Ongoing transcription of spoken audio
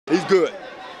Good.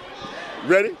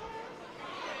 Ready?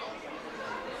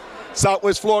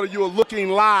 Southwest Florida, you are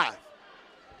looking live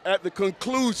at the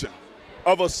conclusion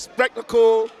of a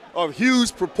spectacle of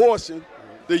huge proportion.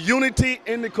 The Unity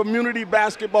in the Community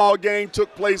basketball game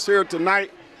took place here tonight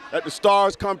at the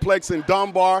Stars Complex in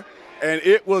Dunbar, and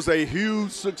it was a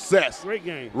huge success. Great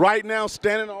game. Right now,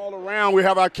 standing all around, we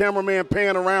have our cameraman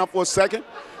panning around for a second.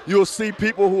 You'll see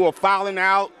people who are filing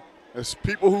out. There's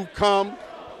people who come,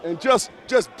 and just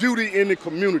beauty in the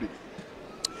community.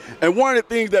 And one of the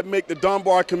things that make the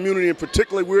Dunbar community, and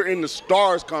particularly we're in the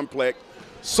Stars Complex,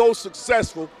 so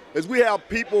successful is we have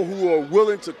people who are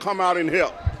willing to come out and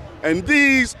help. And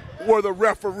these were the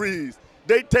referees.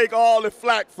 They take all the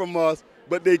flack from us,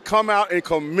 but they come out and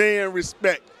command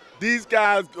respect. These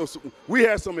guys, we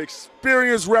had some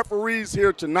experienced referees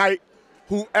here tonight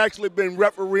who actually been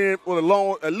refereeing for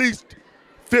at least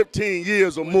 15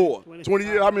 years or more. 20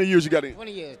 years? How many years you got in?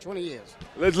 20 years, 20 years.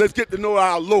 Let's get to know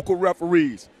our local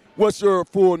referees. What's your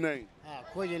full name?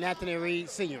 Quillian Anthony Reed,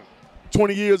 Sr.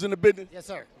 20 years in the business? Yes,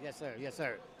 sir. Yes, sir. Yes,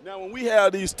 sir. Now, when we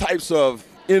have these types of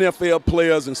NFL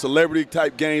players and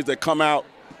celebrity-type games that come out,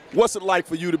 what's it like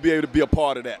for you to be able to be a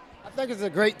part of that? I think it's a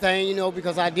great thing, you know,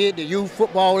 because I did the youth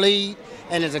football league,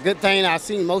 and it's a good thing I've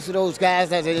seen most of those guys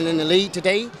that's in the league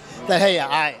today. That, hey,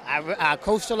 I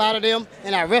coached a lot of them,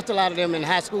 and I refed a lot of them in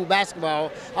high school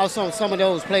basketball. Also, some of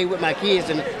those played with my kids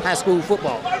in high school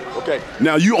football. Okay.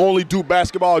 Now, you only do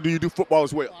basketball, or do you do football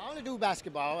as well? I only do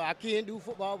basketball. I can't do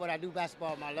football, but I do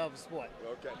basketball. My love of sport.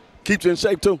 Okay. Keeps you in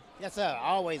shape, too? Yes, sir.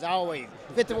 Always, always.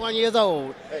 51 years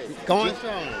old. Hey, going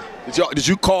strong. Did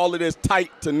you call it as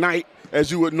tight tonight as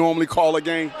you would normally call a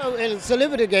game? Well, in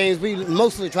celebrity games, we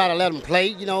mostly try to let them play,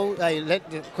 you know, let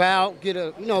the crowd get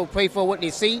pray for what they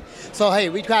see. So, hey,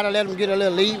 we try to let them get a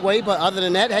little leeway, but other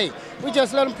than that, hey, we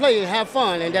just let them play and have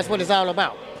fun, and that's what it's all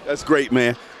about. That's great,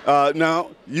 man. Now,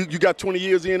 you got 20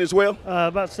 years in as well?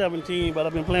 About 17, but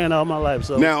I've been playing all my life.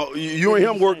 So now, you and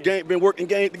him been working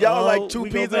game. Y'all like two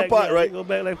peas in a pot, right? We go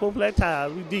back like 4 flat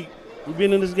tires. We deep. We've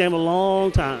been in this game a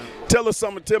long time. Tell me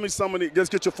some of the, let's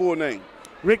get your full name.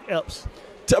 Rick Epps.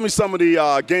 Tell me some of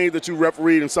the games that you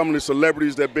refereed and some of the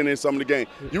celebrities that have been in some of the games.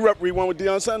 You refereed one with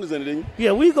Deion Sanders in it, didn't you?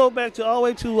 Yeah, we go back all the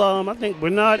way to, I think,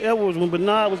 Bernard Edwards when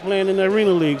Bernard was playing in the Arena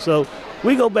League. So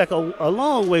we go back a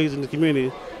long ways in the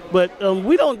community. But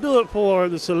we don't do it for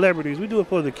the celebrities. We do it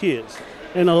for the kids.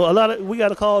 And we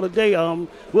got a call today. I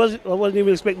wasn't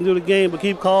even expecting to do the game, but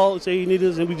Keith called and said he needed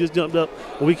us, and we just jumped up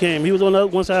and we came. He was on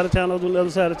one side of town, I was on the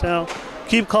other side of town.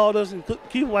 Keith called us, and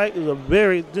Keith White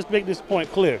is just make this point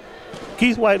clear.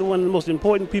 Keith White is one of the most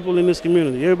important people in this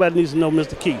community. Everybody needs to know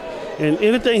Mr. Keith. And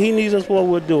anything he needs us for,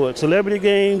 we'll do it. Celebrity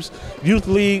games, youth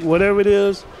league, whatever it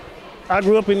is. I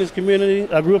grew up in this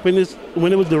community. I grew up in this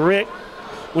when it was direct,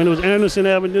 when it was Anderson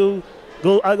Avenue.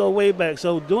 I go way back.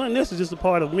 So doing this is just a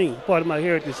part of me, part of my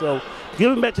heritage. So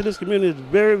giving back to this community is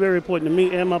very, very important to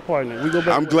me and my partner. We go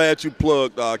back. I'm glad you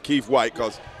plugged Keith White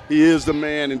because he is the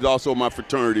man and he's also my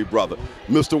fraternity brother,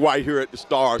 Mr. White here at the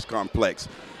Stars Complex.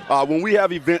 When we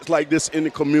have events like this in the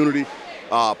community,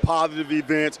 positive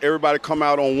events, everybody come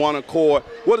out on one accord,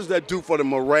 what does that do for the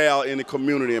morale in the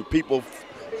community and people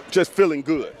just feeling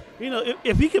good? You know,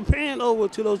 if he can pan over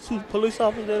to those 2 police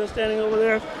officers that are standing over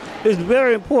there, it's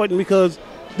very important because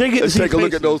they get Let's to see take a look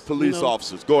faces, at those police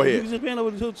officers. Go ahead. You just pan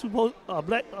over to a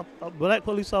black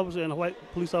police officer and a white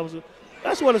police officer.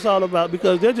 That's what it's all about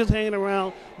because they're just hanging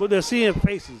around, but they're seeing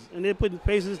faces, and they're putting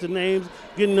faces to names,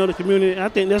 getting to know the community. And I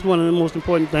think that's one of the most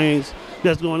important things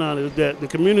that's going on is that the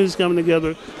community is coming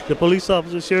together. The police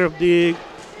officers, Sheriff Digg,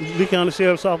 Lee County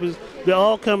Sheriff's Office, they're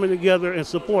all coming together in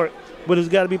support, but it's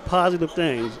got to be positive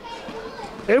things.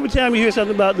 Every time you hear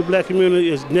something about the black community,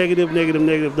 it's negative, negative,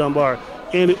 negative Dunbar.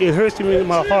 And it hurts me in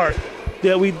my heart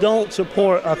that we don't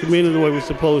support our community the way we're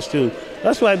supposed to.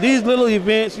 That's why these little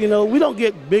events, you know, we don't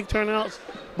get big turnouts,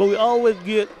 but we always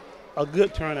get a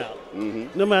good turnout.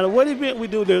 Mm-hmm. No matter what event we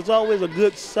do, there's always a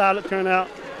good, solid turnout.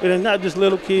 And it's not just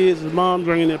little kids, it's moms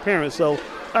bringing their parents. So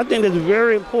I think it's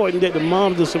very important that the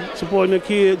moms are supporting their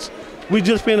kids. We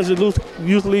just finished the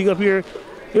youth league up here.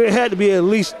 It had to be at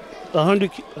least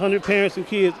 100 parents and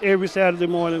kids every Saturday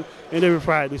morning and every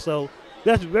Friday. So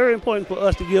that's very important for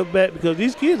us to give back because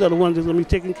these kids are the ones that's going to be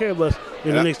taking care of us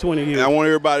in the next 20 years. And I want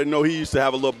everybody to know he used to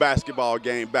have a little basketball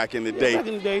game back in the day. Back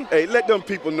in the day. Hey, let them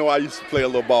people know I used to play a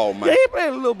little ball, man. Yeah, he played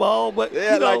a little ball, but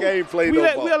yeah, like I ain't played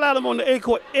no ball. We allowed him on the A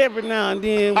court every now and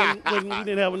then when we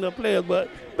didn't have enough players. But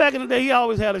back in the day, he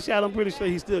always had a shot. I'm pretty sure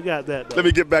he still got that, though. Let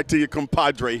me get back to your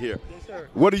compadre here. Yes, sir.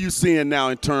 What are you seeing now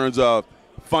in terms of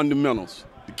fundamentals?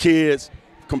 The kids,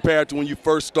 compared to when you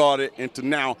first started and to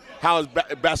now, how has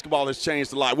basketball has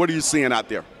changed a lot? What are you seeing out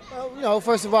there? Well, you know,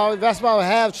 first of all, basketball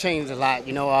have changed a lot.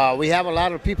 You know, we have a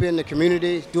lot of people in the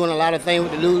community doing a lot of things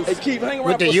with the youth. Hey, Keith, hang around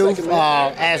with the for a youth. second,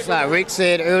 man. As Rick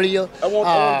said earlier, I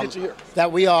won't get you here.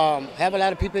 that we have a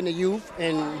lot of people in the youth,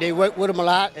 and they work with them a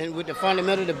lot. And with the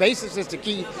fundamental, the basics is the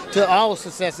key to all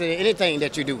success in anything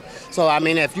that you do. So, I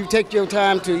mean, if you take your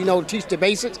time to, you know, teach the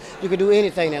basics, you can do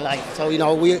anything in life. So, you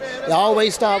know, we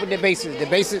always start with the basics. The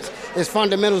basics is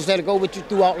fundamentals that go with you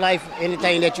throughout life,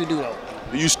 anything that you do, though.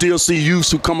 Do you still see youths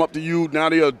who come up to you, now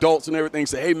they're adults and everything,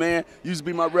 say, hey, man, you used to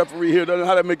be my referee here.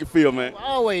 How that make you feel, man?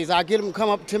 Always. I get them come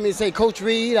up to me and say, Coach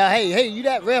Reed, hey, you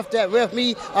that ref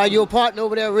me, your partner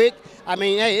over there, Rick. I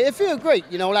mean, hey, it feels great.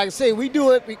 You know, like I say, we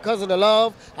do it because of the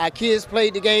love. Our kids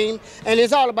played the game, and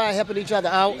it's all about helping each other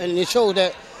out, and it shows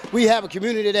that we have a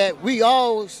community that we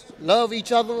all love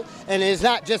each other, and it's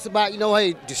not just about, you know,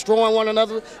 hey, destroying one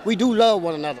another. We do love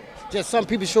one another. Just some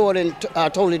people show it in a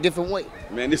totally different way.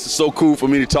 Man, this is so cool for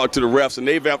me to talk to the refs, and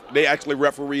they actually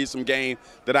refereed some game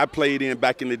that I played in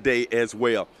back in the day as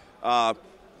well.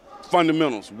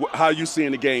 Fundamentals, how are you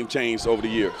seeing the game change over the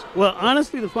years? Well,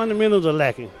 honestly, the fundamentals are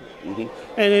lacking.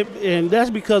 And that's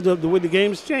because of the way the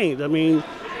game's changed. I mean,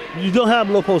 you don't have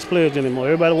low post players anymore.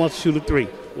 Everybody wants to shoot a three,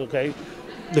 okay?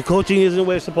 The coaching isn't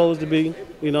where it's supposed to be.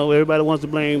 You know, everybody wants to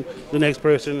blame the next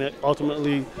person. That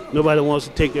ultimately, nobody wants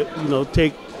to take it, you know,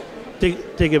 take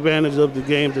advantage of the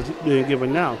games that's being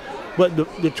given now. But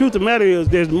the truth of the matter is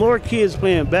there's more kids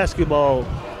playing basketball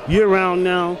year-round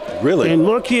now. Really? And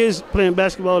more kids playing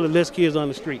basketball and less kids on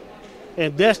the street.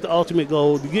 And that's the ultimate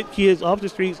goal, to get kids off the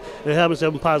streets and have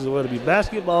something positive, whether it be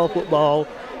basketball, football,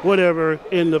 whatever,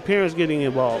 and the parents getting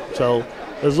involved. So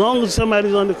as long as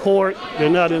somebody's on the court, they're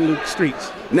not in the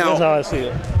streets. Now, that's how I see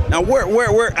it. Now,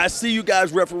 where I see you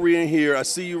guys refereeing here, I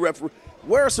see you referee.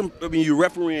 Where are some? I mean, you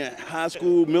refereeing high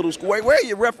school, middle school. Where are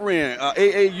you refereeing?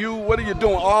 AAU. What are you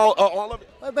doing? All of it.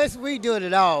 Well, basically, we do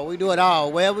it all. We do it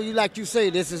all. Wherever you like you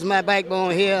say, this is my backbone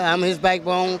here. I'm his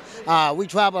backbone. We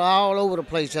travel all over the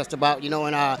place, just about, you know.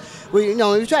 And we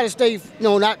try to stay,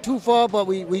 not too far, but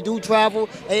we do travel.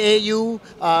 AAU,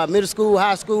 middle school,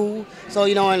 high school. So,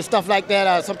 and stuff like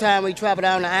that. Sometimes we travel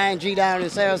down to ING down in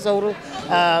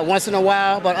Sarasota once in a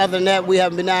while. But other than that, we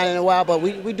haven't been down in a while. But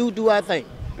we do our thing.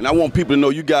 And I want people to know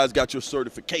you guys got your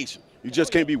certification. You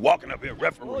just can't be walking up here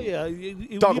refereeing. Oh,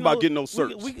 yeah. Talk about getting those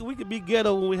certs. We can be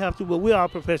ghetto when we have to, but we are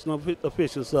professional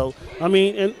officials. So, I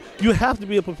mean, and you have to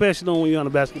be a professional when you're on a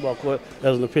basketball court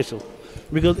as an official.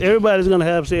 Because everybody's going to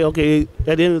have to say, okay,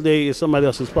 at the end of the day, it's somebody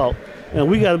else's fault. And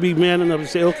we got to be man enough to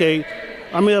say, okay,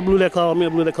 I may have blew that call,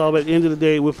 but at the end of the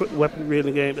day, we're refereeing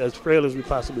the game as fair as we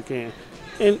possibly can.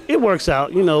 And it works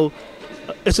out,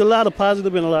 It's a lot of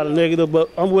positive and a lot of negative, but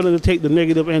I'm willing to take the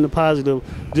negative and the positive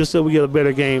just so we get a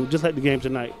better game, just like the game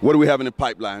tonight. What do we have in the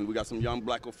pipeline? We got some young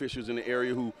black officials in the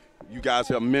area who you guys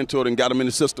have mentored and got them in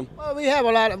the system? Well, we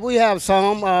have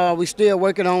some. We're still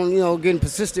working on, getting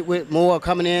persistent with more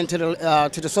coming into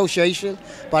the association.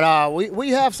 But we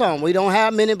have some. We don't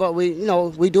have many, but we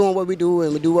doing what we do,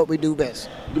 and we do what we do best.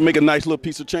 You can make a nice little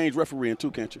piece of change refereeing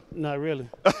too, can't you? Not really.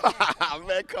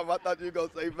 Man, I thought you were going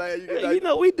to say,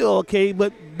 man. We do okay,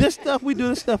 but we do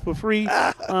this stuff for free.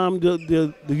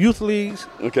 The youth leagues,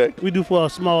 okay, we do for a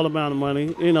small amount of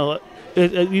money.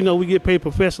 We get paid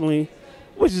professionally,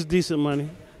 which is decent money.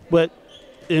 But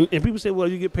and people say, well,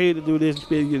 you get paid to do this, you get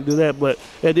paid to do that. But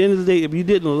at the end of the day, if you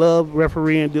didn't love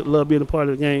refereeing, didn't love being a part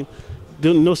of the game,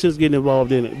 there's no sense getting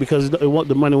involved in it because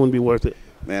the money wouldn't be worth it.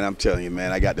 Man, I'm telling you,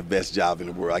 man, I got the best job in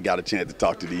the world. I got a chance to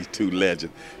talk to these two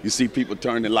legends. You see people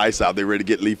turn the lights out. They're ready to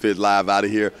get Leaf Fist Live out of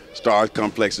here. Stars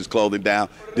Complex is closing down.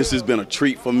 This has been a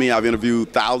treat for me. I've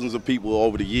interviewed thousands of people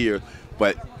over the years,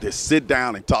 but to sit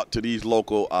down and talk to these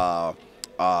local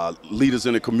leaders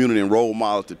in the community and role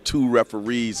models, the two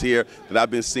referees here that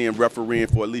I've been seeing refereeing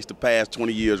for at least the past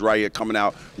 20 years right here, coming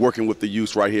out, working with the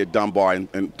youth right here at Dunbar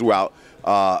and throughout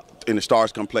in the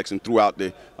Stars Complex and throughout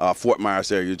the Fort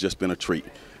Myers area. It's just been a treat.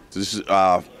 So, this is,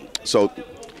 so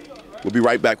we'll be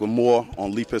right back with more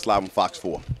on Leaf Fist Live on Fox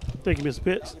 4. Thank you, Mr.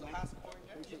 Pitts.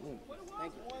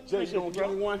 Jay, you gonna give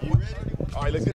me one? You ready? All right, let's get